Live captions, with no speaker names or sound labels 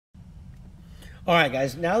All right,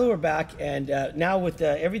 guys, now that we're back and now with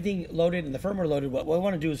everything loaded and the firmware loaded, what we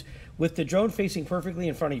want to do is with the drone facing perfectly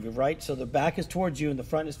in front of you, right? So the back is towards you and the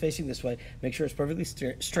front is facing this way. Make sure it's perfectly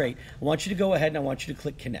straight. I want you to go ahead and I want you to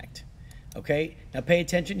click connect. Okay, now pay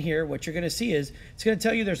attention here. What you're going to see is it's going to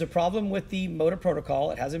tell you there's a problem with the motor protocol.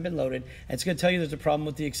 It hasn't been loaded. And it's going to tell you there's a problem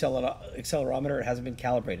with the accelerometer. It hasn't been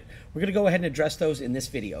calibrated. We're going to go ahead and address those in this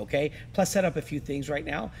video, okay? Plus set up a few things right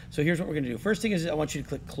now. So here's what we're going to do. First thing is I want you to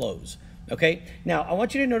click close. Okay, now I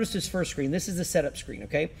want you to notice this first screen. This is the setup screen,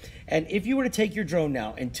 okay? And if you were to take your drone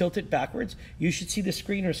now and tilt it backwards, you should see the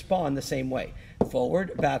screen respond the same way.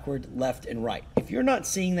 Forward, backward, left, and right. If you're not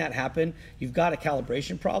seeing that happen, you've got a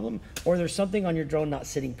calibration problem or there's something on your drone not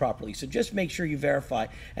sitting properly. So just make sure you verify.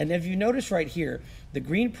 And if you notice right here, the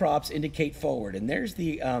green props indicate forward and there's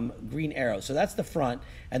the green arrow. So that's the front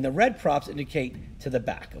and the red props indicate to the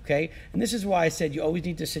back, okay? And this is why I said you always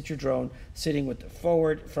need to sit your drone sitting with the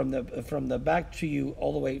forward from the back to you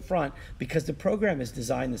all the way front because the program is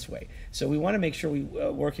designed this way. So we want to make sure we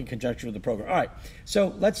work in conjunction with the program. All right,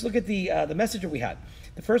 so let's look at the message that we had.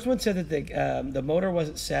 The first one said that the motor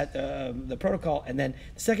wasn't set, the protocol, and then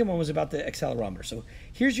the second one was about the accelerometer. So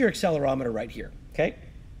here's your accelerometer right here, okay?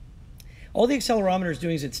 All the accelerometer is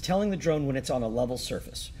doing is it's telling the drone when it's on a level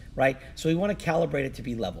surface, right? So we want to calibrate it to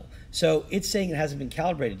be level. So it's saying it hasn't been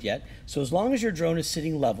calibrated yet. So as long as your drone is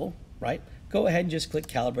sitting level, right, go ahead and just click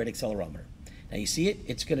calibrate accelerometer. Now you see it,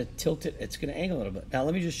 it's going to tilt it, it's going to angle a little bit. Now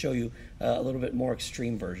let me just show you a little bit more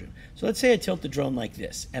extreme version. So let's say I tilt the drone like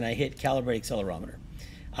this and I hit calibrate accelerometer.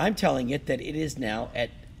 I'm telling it that it is now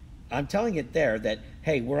at, I'm telling it there that,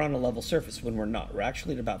 hey, we're on a level surface when we're not. We're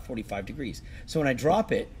actually at about 45 degrees. So when I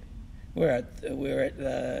drop it, so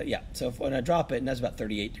when I drop it, and that's about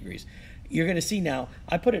 38 degrees, you're going to see now,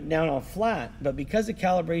 I put it down on flat, but because the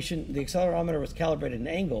calibration, the accelerometer was calibrated at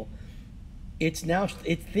an angle, it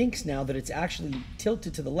thinks now that it's actually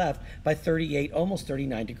tilted to the left by 38, almost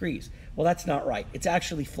 39 degrees. Well, that's not right. It's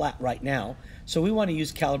actually flat right now. So we want to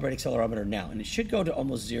use calibrate accelerometer now, and it should go to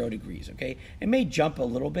almost 0 degrees, okay? It may jump a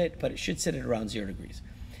little bit, but it should sit at around 0 degrees.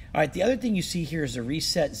 All right, the other thing you see here is the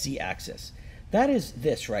reset Z-axis. That is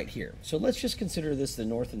this right here. So let's just consider this the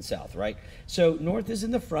north and south, right? So north is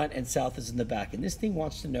in the front and south is in the back, and this thing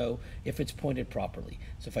wants to know if it's pointed properly.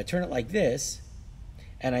 So if I turn it like this,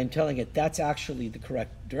 and I'm telling it that's actually the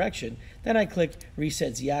correct direction, then I click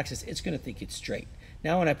reset Z-axis, it's going to think it's straight.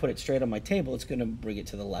 Now when I put it straight on my table, it's going to bring it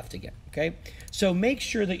to the left again, okay? So make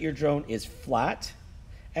sure that your drone is flat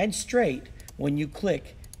and straight when you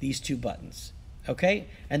click these two buttons. Okay,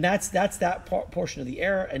 and that's that portion of the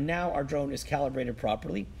error, and now our drone is calibrated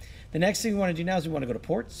properly. The next thing we want to do now is we want to go to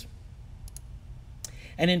ports.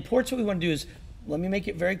 And in ports, what we want to do is, let me make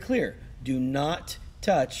it very clear, do not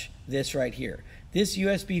touch this right here. This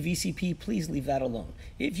USB VCP, please leave that alone.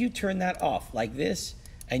 If you turn that off like this,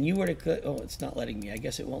 and you were to click, oh, it's not letting me, I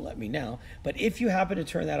guess it won't let me now, but if you happen to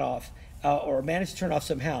turn that off, or manage to turn off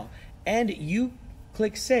somehow, and you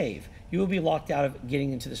click save, you will be locked out of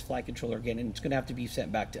getting into this flight controller again, and it's going to have to be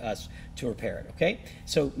sent back to us to repair it, okay?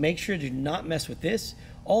 So make sure to not mess with this.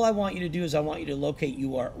 All I want you to do is I want you to locate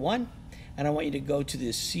UART1, and I want you to go to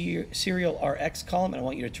the serial RX column, and I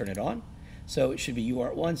want you to turn it on. So it should be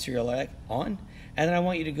UART1, serial RX on, and then I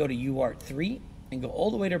want you to go to UART3 and go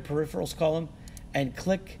all the way to peripherals column and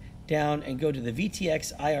click down and go to the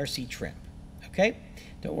VTX IRC trim, okay?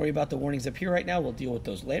 Don't worry about the warnings up here right now. We'll deal with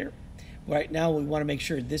those later. Right now, we want to make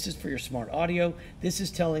sure this is for your smart audio. This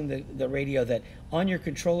is telling the radio that on your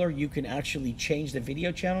controller, you can actually change the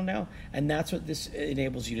video channel now, and that's what this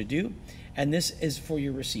enables you to do. And this is for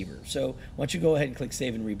your receiver. So once you go ahead and click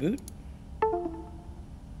save and reboot.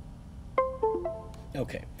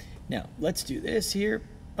 Okay, now let's do this here.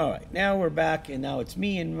 All right, now we're back, and now it's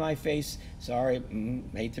me and my face. Sorry,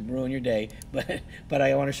 hate to ruin your day, but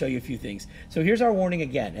I want to show you a few things. So here's our warning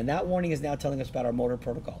again, and that warning is now telling us about our motor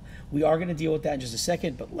protocol. We are going to deal with that in just a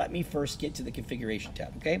second, but let me first get to the configuration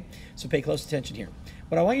tab, okay? So pay close attention here.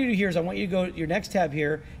 What I want you to do here is I want you to go, your next tab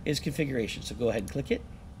here is configuration, so go ahead and click it.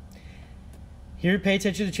 Here, pay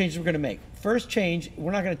attention to the changes we're going to make. First change,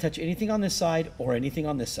 we're not going to touch anything on this side or anything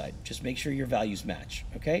on this side. Just make sure your values match,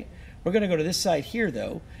 okay? We're going to go to this side here,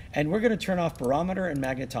 though, and we're going to turn off barometer and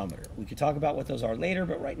magnetometer. We could talk about what those are later,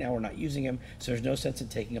 but right now we're not using them, so there's no sense in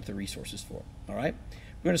taking up the resources for them, all right?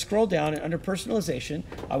 We're going to scroll down, and under personalization,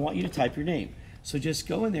 I want you to type your name. So just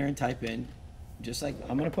go in there and type in, just like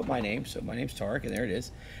I'm going to put my name, so my name's Tarek, and there it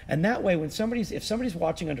is. And that way, when if somebody's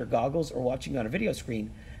watching under goggles or watching on a video screen,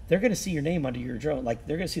 they're going to see your name under your drone. Like,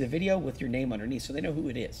 they're going to see the video with your name underneath, so they know who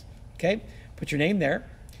it is, okay? Put your name there.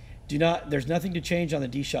 There's nothing to change on the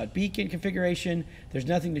D-Shot beacon configuration. There's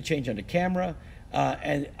nothing to change on the camera.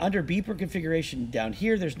 And under beeper configuration down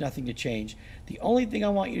here, there's nothing to change. The only thing I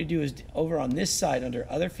want you to do is over on this side under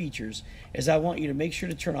other features is I want you to make sure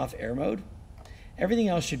to turn off air mode. Everything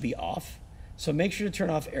else should be off. So make sure to turn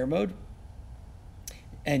off air mode.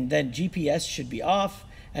 And then GPS should be off.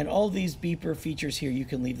 And all these beeper features here, you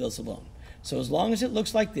can leave those alone. So as long as it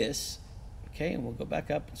looks like this, okay, and we'll go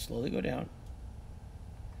back up and slowly go down.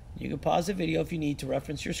 You can pause the video if you need to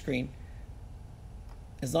reference your screen.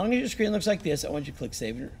 As long as your screen looks like this, I want you to click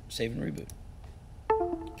save and reboot.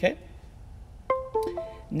 Okay?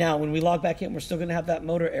 Now, when we log back in, we're still going to have that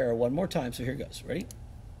motor error one more time. So here it goes. Ready?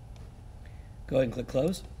 Go ahead and click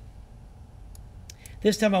close.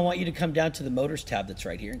 This time I want you to come down to the motors tab that's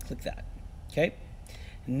right here and click that. Okay?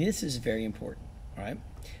 And this is very important. All right?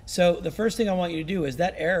 So the first thing I want you to do is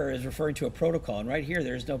that error is referring to a protocol. And right here,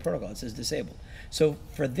 there's no protocol. It says disabled. So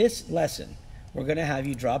for this lesson, we're going to have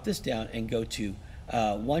you drop this down and go to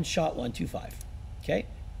one shot 125. Okay?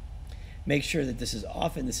 Make sure that this is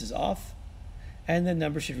off and this is off. And the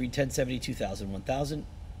number should read 1070, 2000, 1000.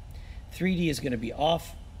 3D is going to be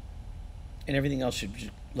off. And everything else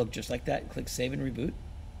should look just like that. Click save and reboot.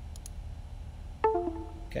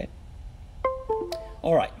 Okay.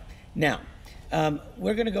 All right. Now,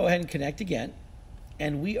 we're going to go ahead and connect again.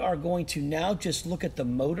 And we are going to now just look at the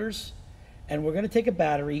motors. And we're going to take a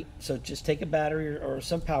battery. So just take a battery or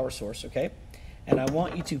some power source, okay? And I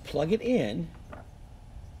want you to plug it in.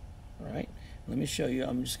 All right. Let me show you.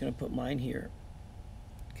 I'm just going to put mine here.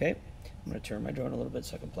 Okay. I'm going to turn my drone a little bit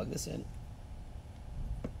so I can plug this in.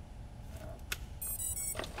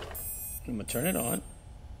 I'm going to turn it on.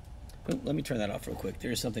 Let me turn that off real quick.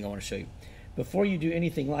 There's something I want to show you. Before you do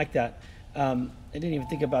anything like that, I didn't even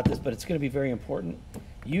think about this, but it's going to be very important.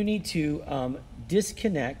 You need to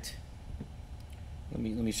disconnect. Let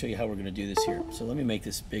me show you how we're going to do this here. So let me make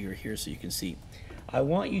this bigger here so you can see. I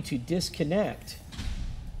want you to disconnect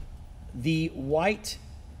the white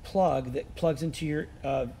plug that plugs into your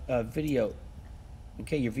video,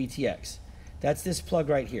 okay, your VTX. That's this plug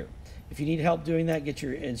right here. If you need help doing that, get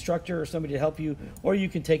your instructor or somebody to help you, or you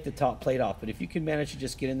can take the top plate off. But if you can manage to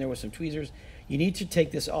just get in there with some tweezers, you need to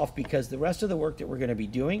take this off because the rest of the work that we're going to be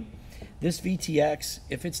doing, this VTX,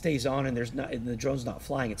 if it stays on and the drone's not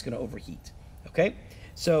flying, it's going to overheat. Okay?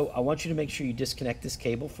 So I want you to make sure you disconnect this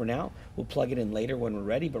cable for now. We'll plug it in later when we're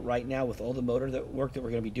ready, but right now with all the motor work that we're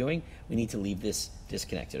going to be doing, we need to leave this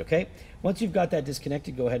disconnected, okay? Once you've got that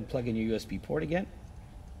disconnected, go ahead and plug in your USB port again.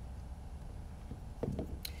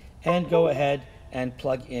 And go ahead and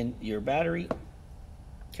plug in your battery,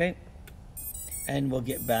 okay? And we'll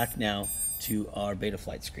get back now to our beta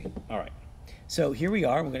flight screen. All right, so here we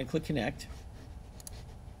are. We're going to click connect.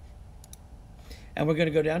 And we're going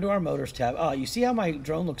to go down to our motors tab. Oh, you see how my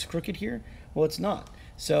drone looks crooked here? Well, it's not.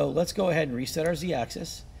 So let's go ahead and reset our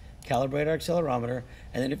Z-axis, calibrate our accelerometer,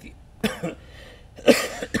 and then if you,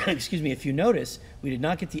 excuse me, if you notice, we did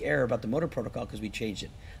not get the error about the motor protocol because we changed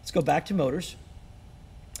it. Let's go back to motors.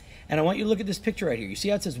 And I want you to look at this picture right here. You see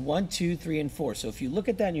how it says 1, 2, 3, and 4. So if you look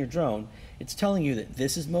at that in your drone, it's telling you that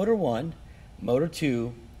this is motor 1, motor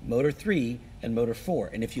 2, motor 3, and motor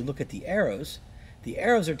 4. And if you look at the arrows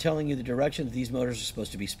are telling you the direction that these motors are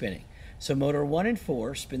supposed to be spinning. So motor 1 and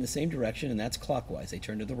 4 spin the same direction, and that's clockwise. They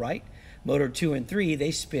turn to the right. Motor 2 and 3,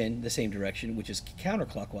 they spin the same direction, which is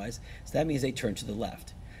counterclockwise. So that means they turn to the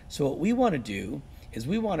left. So what we want to do is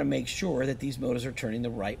we want to make sure that these motors are turning the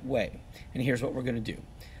right way. And here's what we're going to do.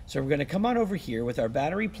 So we're going to come on over here with our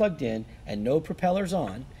battery plugged in and no propellers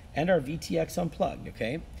on and our VTX unplugged,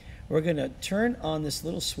 okay? We're going to turn on this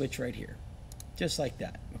little switch right here, just like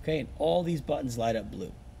that, okay? And all these buttons light up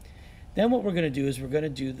blue. Then what we're going to do is we're going to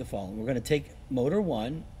do the following. We're going to take motor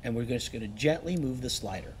 1 and we're just going to gently move the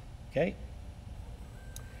slider, okay?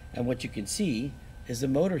 And what you can see is the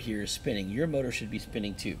motor here is spinning. Your motor should be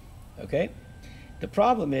spinning too, okay? The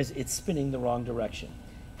problem is it's spinning the wrong direction.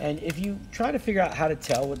 And if you try to figure out how to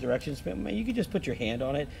tell what direction it's spinning, you can just put your hand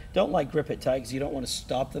on it. Don't grip it tight because you don't want to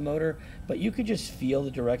stop the motor, but you could just feel the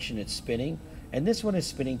direction it's spinning. And this one is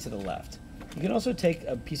spinning to the left. You can also take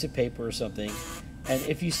a piece of paper or something, and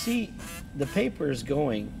if you see the paper is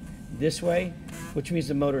going this way, which means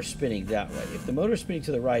the motor's spinning that way. If the motor's spinning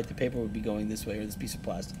to the right, the paper would be going this way, or this piece of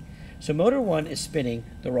plastic. So motor 1 is spinning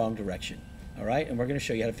the wrong direction. All right, and we're going to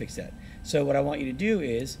show you how to fix that. So what I want you to do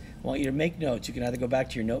is, I want you to make notes. You can either go back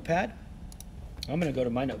to your notepad. I'm going to go to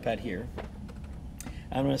my notepad here.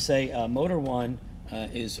 I'm going to say motor 1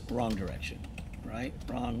 is wrong direction, right?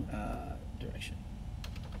 Wrong direction.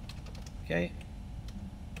 Okay.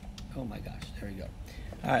 Oh my gosh, there we go.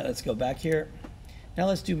 All right, let's go back here. Now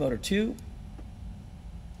let's do motor 2.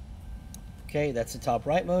 Okay, that's the top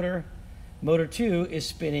right motor. Motor 2 is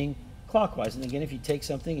spinning clockwise. And again, if you take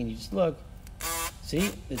something and you just look,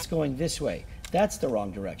 see, it's going this way. That's the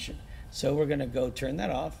wrong direction. So we're going to go turn that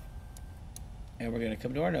off, and we're going to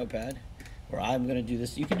come to our notepad, or I'm going to do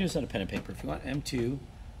this. You can do this on a pen and paper if you want. M2,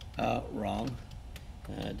 wrong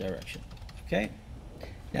direction. Okay.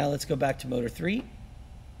 Now let's go back to motor 3.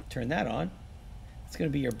 Turn that on. It's going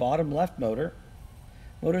to be your bottom left motor.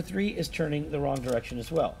 Motor 3 is turning the wrong direction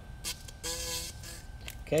as well.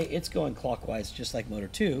 Okay, it's going clockwise just like motor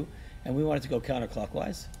 2, and we want it to go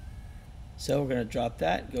counterclockwise. So we're going to drop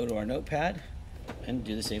that, go to our notepad, and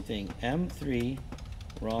do the same thing. M3,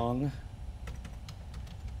 wrong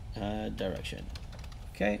direction.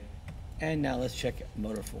 Okay, and now let's check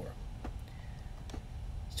motor 4.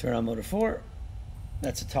 Let's turn on motor 4.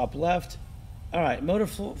 That's the top left. All right, motor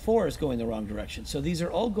 4 is going the wrong direction. So these are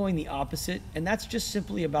all going the opposite, and that's just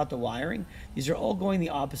simply about the wiring. These are all going the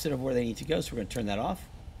opposite of where they need to go, so we're going to turn that off.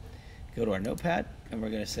 Go to our notepad, and we're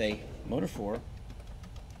going to say motor 4,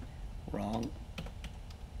 wrong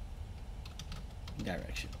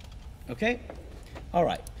direction. Okay? All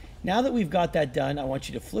right. Now that we've got that done, I want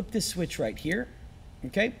you to flip this switch right here.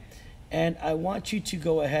 Okay? And I want you to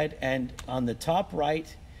go ahead and on the top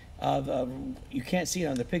right, you can't see it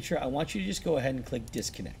on the picture. I want you to just go ahead and click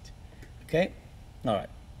disconnect. Okay? All right.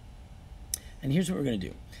 And here's what we're going to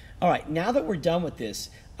do. All right, now that we're done with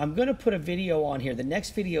this, I'm going to put a video on here. The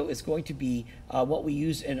next video is going to be what we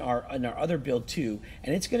use in our other build too,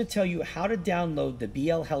 and it's going to tell you how to download the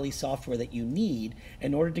BL Heli software that you need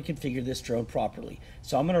in order to configure this drone properly.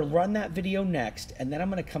 So I'm going to run that video next, and then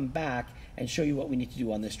I'm going to come back and show you what we need to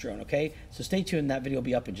do on this drone, okay? So stay tuned, that video will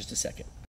be up in just a second.